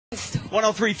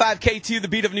103.5 KTU, the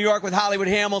beat of New York with Hollywood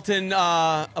Hamilton.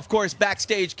 Of course,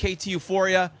 backstage,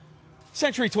 Ktuphoria.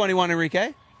 Century 21,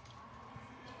 Enrique.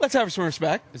 Let's have some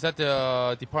respect. Is that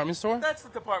the department store? That's the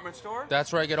department store.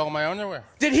 That's where I get all my underwear.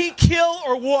 Did he kill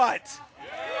or what?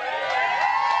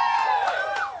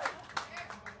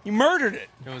 You murdered it.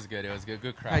 It was good. It was good.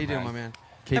 Good crowd. How you doing, my man?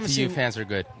 KTU fans are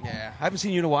good. Yeah. I haven't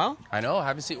seen you in a while. I know. I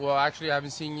haven't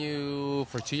seen you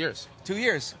for 2 years. 2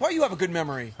 years. Well, you have a good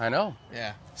memory. I know.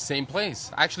 Yeah. Same place.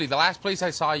 Actually, the last place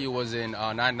I saw you was in,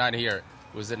 not here.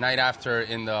 It was the night after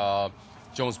in the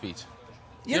Jones Beach.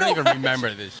 You don't even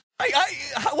remember this.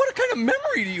 What kind of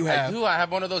memory do you have? I do. I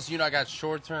have one of those, I got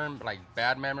short-term,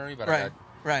 bad memory, but I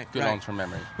got good long-term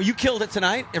memory. Well, you killed it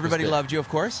tonight. Everybody loved you, of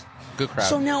course. Good crowd.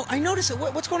 So now I noticed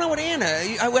what's going on with Anna.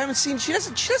 I haven't seen. She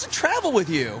doesn't travel with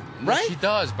you, right? She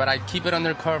does, but I keep it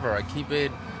undercover. I keep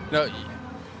it.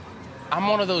 I'm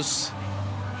one of those.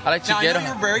 I like to get. I know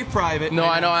you're very private. No,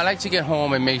 I know. I like to get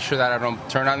home and make sure that I don't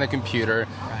turn on the computer.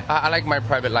 Right. I like my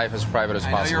private life as private as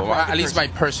possible. At least my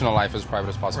personal life as private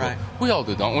as possible. Right. We all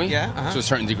do, don't we? Yeah. To a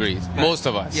certain degree. Most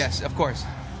of us. Yes, of course.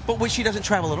 But she doesn't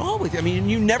travel at all with you. I mean,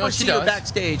 you never see her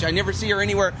backstage. I never see her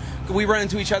anywhere. We run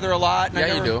into each other a lot.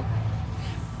 And you do.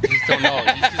 You just don't know.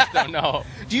 You just don't know.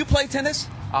 Do you play tennis?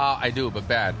 I do, but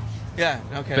bad. Yeah,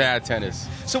 okay. Bad tennis.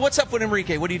 So what's up with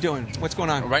Enrique? What are you doing? What's going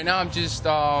on? Right now, I'm just, it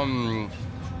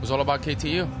was all about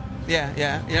KTU.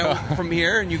 Yeah. From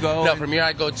here, and you go... No, from here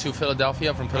I go to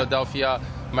Philadelphia. From Philadelphia,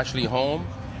 I'm actually home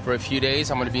for a few days.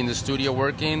 I'm going to be in the studio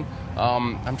working.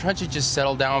 I'm trying to just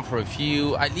settle down for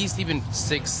at least even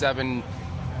 6, 7,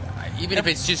 even if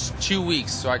it's just 2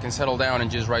 weeks, so I can settle down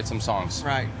and just write some songs.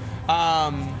 Right.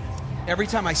 Every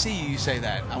time I see you, you say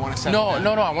that. I want to settle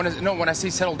down. No. When I say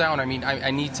settle down, I mean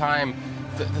I need time.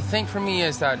 The thing for me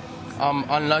is that I'm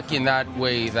unlucky in that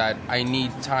way that I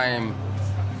need time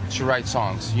to write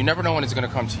songs. You never know when it's going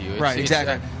to come to you. Right,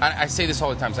 exactly. I say this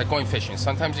all the time. It's like going fishing.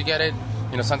 Sometimes you get it.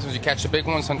 Sometimes you catch the big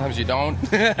one. Sometimes you don't.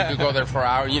 You go there for an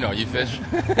hour. You fish.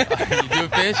 You do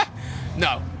fish?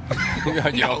 No. You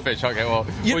don't fish. Okay, well,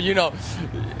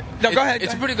 No, go ahead.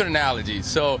 It's a pretty good analogy.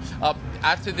 So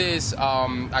after this,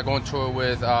 I go on tour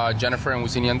with Jennifer and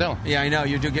Wisin and Yandel. Yeah, I know.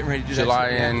 You're getting ready to do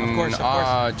July that. And, of course.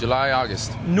 July,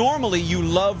 August. Normally, you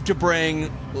love to bring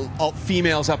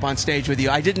females up on stage with you.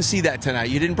 I didn't see that tonight.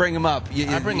 You didn't bring them up.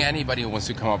 I bring anybody who wants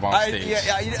to come up on stage.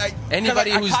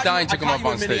 Anybody who's dying to come up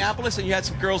on stage. In Minneapolis, and you had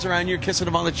some girls around you kissing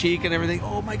them on the cheek and everything.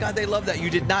 Oh my God, they love that. You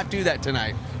did not do that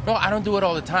tonight. No, I don't do it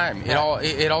all the time. It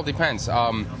all depends.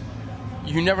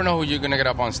 You never know who you're going to get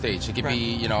up on stage. It could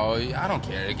be, I don't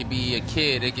care. It could be a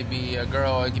kid. It could be a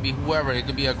girl. It could be whoever. It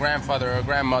could be a grandfather or a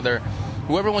grandmother.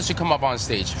 Whoever wants to come up on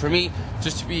stage. For me,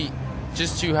 to be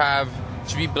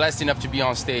blessed enough to be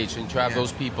on stage and to have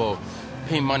those people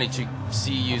pay money to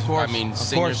see you,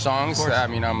 sing your songs.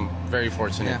 I'm very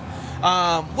fortunate.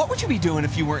 Yeah. What would you be doing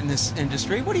if you weren't in this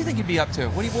industry? What do you think you'd be up to?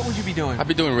 What would you be doing? I'd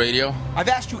be doing radio. I've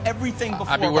asked you everything before.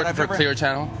 I'd be working for Clear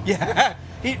Channel. Yeah.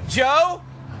 Joe?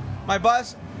 My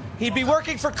boss, he'd be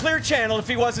working for Clear Channel if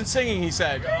he wasn't singing, he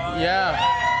said. Yeah.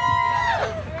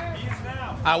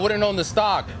 I wouldn't own the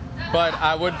stock, but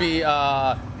I would be,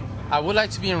 I would like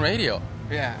to be in radio.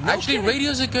 Yeah. Actually,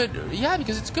 radio's a good,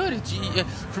 because it's good.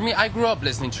 For me, I grew up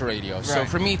listening to radio. So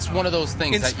for me, it's one of those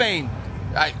things. In Spain.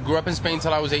 I grew up in Spain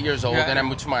until I was 8 years old, then I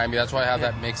moved to Miami. That's why I have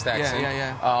that mixed accent.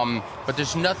 But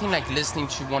there's nothing like listening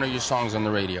to one of your songs on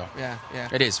the radio. Yeah.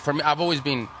 It is. For me, I've always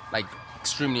been,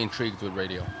 extremely intrigued with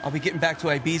radio. I'll be getting back to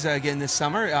Ibiza again this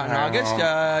summer in August.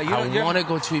 I want to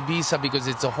go to Ibiza because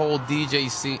it's a whole DJ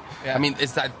scene. Yeah. I mean,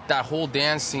 it's that whole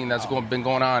dance scene that's been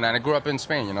going on. And I grew up in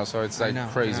Spain, so it's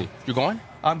crazy. You going?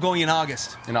 I'm going in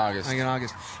August. In August.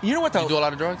 You know what, though? You do a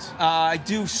lot of drugs? I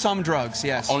do some drugs,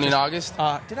 yes. Only in August?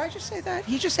 Did I just say that?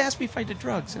 He just asked me if I did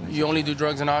drugs. You only do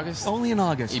drugs in August? Only in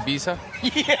August. Ibiza?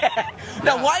 Yeah.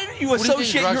 Now, why do you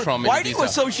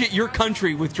associate your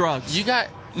country with drugs? You got...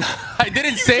 I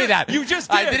didn't say that. You just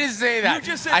did. I didn't say that. You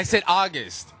just said... I said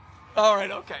August. All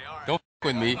right, okay. Don't f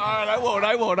with me. All right, I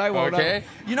won't. Okay?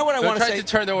 You know what I want to say? Try to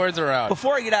turn the words around.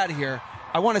 Before I get out of here,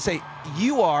 I want to say,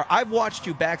 I've watched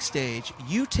you backstage.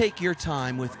 You take your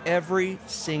time with every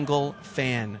single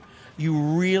fan. You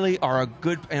really are a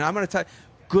good, and I'm going to tell you,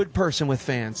 good person with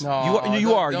fans. No,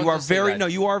 you are a very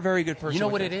good person. You know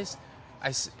what it is?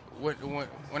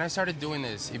 When I started doing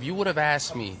this, if you would have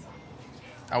asked me,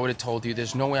 I would have told you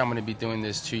there's no way I'm going to be doing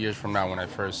this 2 years from now when I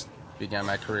first began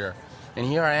my career. And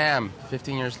here I am,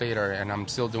 15 years later, and I'm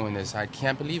still doing this. I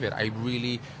can't believe it. I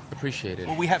really appreciate it.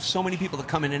 Well, we have so many people that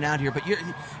come in and out here, but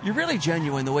you're really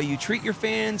genuine. The way you treat your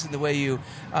fans and the way you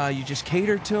just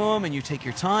cater to them and you take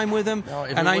your time with them. No,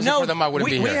 if and it I wasn't know for them, I wouldn't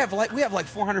be we here. have like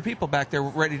 400 people back there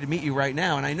ready to meet you right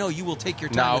now, and I know you will take your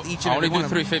time Now, with each and I every only one do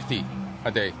of them. 350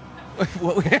 a day.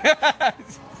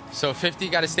 So 50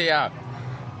 got to stay out.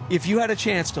 If you had a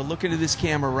chance to look into this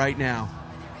camera right now,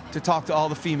 to talk to all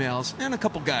the females and a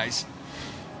couple guys,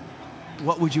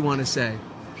 what would you want to say?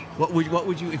 What would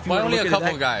you if you Why were only a looking at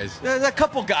couple that- guys? There's a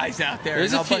couple guys out there.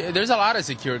 There's you a know, few, but- there's a lot of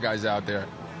secure guys out there.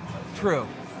 True.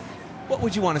 What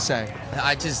would you want to say?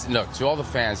 I just, look, to all the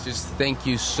fans, just thank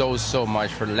you so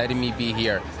much for letting me be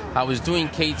here. I was doing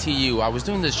KTU. I was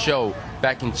doing this show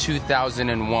back in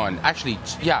 2001. Actually,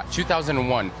 yeah,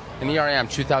 2001. And here I am,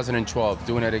 2012,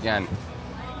 doing it again.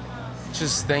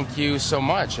 Just thank you so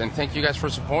much, and thank you guys for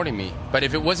supporting me. But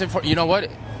if it wasn't for, you know what?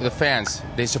 The fans,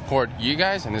 they support you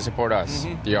guys, and they support us,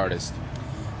 the artists.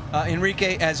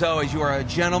 Enrique, as always, you are a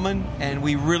gentleman, and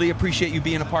we really appreciate you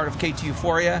being a part of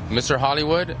Ktuphoria. Mr.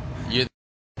 Hollywood, you...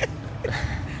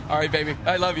 All right, baby.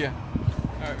 I love you.